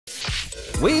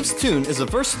Waves Tune is a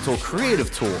versatile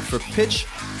creative tool for pitch,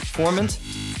 formant,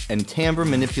 and timbre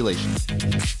manipulation.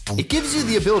 It gives you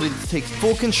the ability to take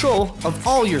full control of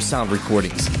all your sound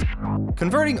recordings.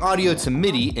 Converting audio to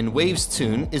MIDI in Waves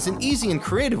Tune is an easy and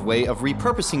creative way of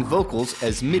repurposing vocals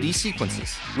as MIDI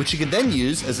sequences, which you can then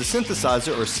use as a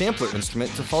synthesizer or sampler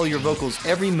instrument to follow your vocals'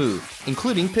 every move,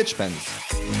 including pitch bends.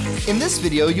 In this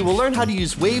video, you will learn how to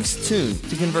use Waves Tune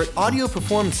to convert audio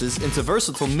performances into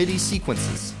versatile MIDI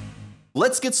sequences.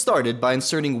 Let's get started by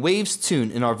inserting Waves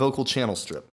Tune in our vocal channel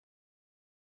strip.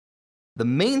 The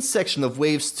main section of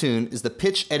Waves Tune is the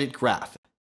pitch edit graph,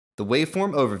 the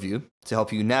waveform overview to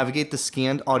help you navigate the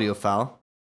scanned audio file,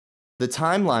 the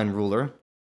timeline ruler,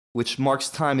 which marks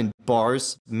time in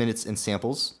bars, minutes, and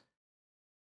samples,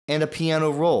 and a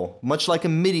piano roll, much like a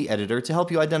MIDI editor to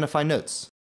help you identify notes.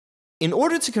 In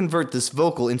order to convert this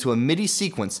vocal into a MIDI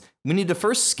sequence, we need to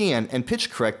first scan and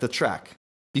pitch correct the track.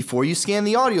 Before you scan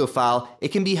the audio file, it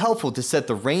can be helpful to set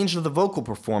the range of the vocal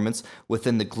performance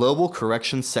within the global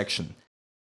correction section,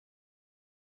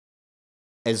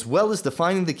 as well as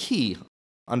defining the key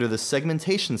under the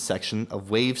segmentation section of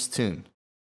Waves Tune.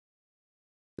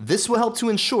 This will help to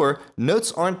ensure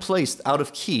notes aren't placed out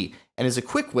of key and is a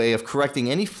quick way of correcting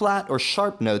any flat or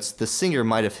sharp notes the singer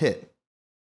might have hit.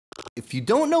 If you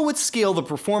don't know what scale the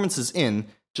performance is in,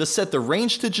 just set the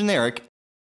range to generic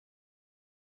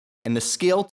and the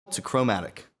scale to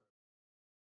chromatic.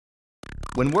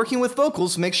 When working with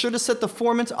vocals, make sure to set the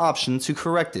formant option to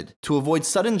corrected to avoid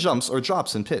sudden jumps or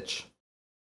drops in pitch.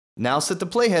 Now set the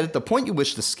playhead at the point you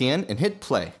wish to scan and hit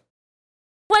play.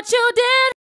 What you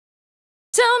did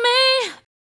to me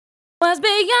was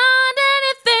beyond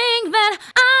anything that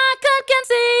I could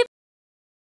conceive.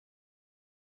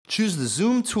 Choose the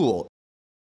zoom tool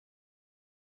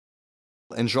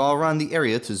and draw around the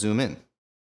area to zoom in.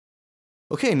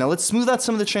 Okay, now let's smooth out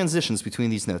some of the transitions between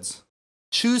these notes.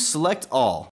 Choose Select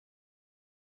All.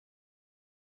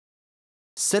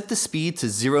 Set the speed to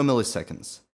 0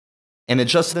 milliseconds. And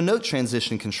adjust the note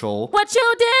transition control, what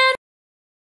you did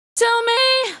to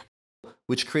me,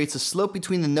 which creates a slope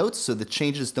between the notes so the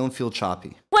changes don't feel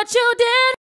choppy. What you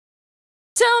did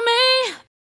to me.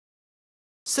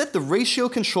 Set the ratio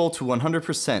control to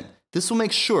 100%. This will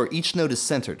make sure each note is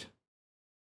centered.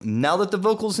 Now that the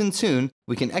vocal's in tune,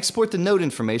 we can export the note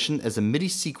information as a MIDI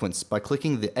sequence by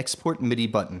clicking the Export MIDI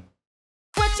button.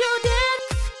 What you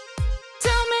did to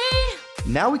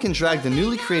me. Now we can drag the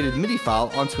newly created MIDI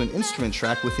file onto an instrument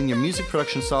track within your music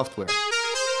production software.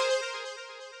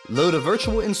 Load a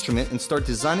virtual instrument and start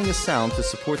designing a sound to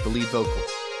support the lead vocal.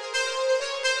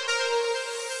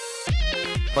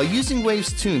 By using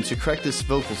Waves Tune to correct this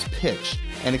vocal's pitch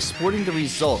and exporting the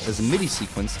result as a MIDI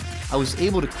sequence, I was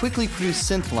able to quickly produce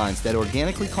synth lines that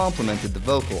organically complemented the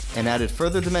vocal and added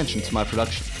further dimension to my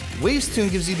production. Waves Tune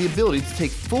gives you the ability to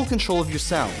take full control of your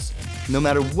sounds, no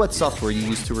matter what software you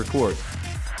use to record.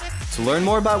 To learn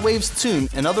more about Waves Tune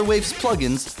and other Waves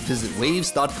plugins, visit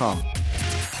waves.com.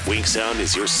 WinkSound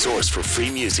is your source for free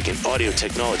music and audio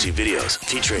technology videos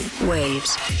featuring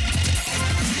Waves.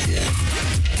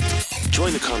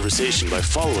 Join the conversation by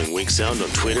following WinkSound on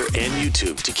Twitter and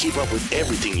YouTube to keep up with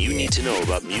everything you need to know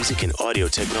about music and audio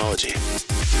technology.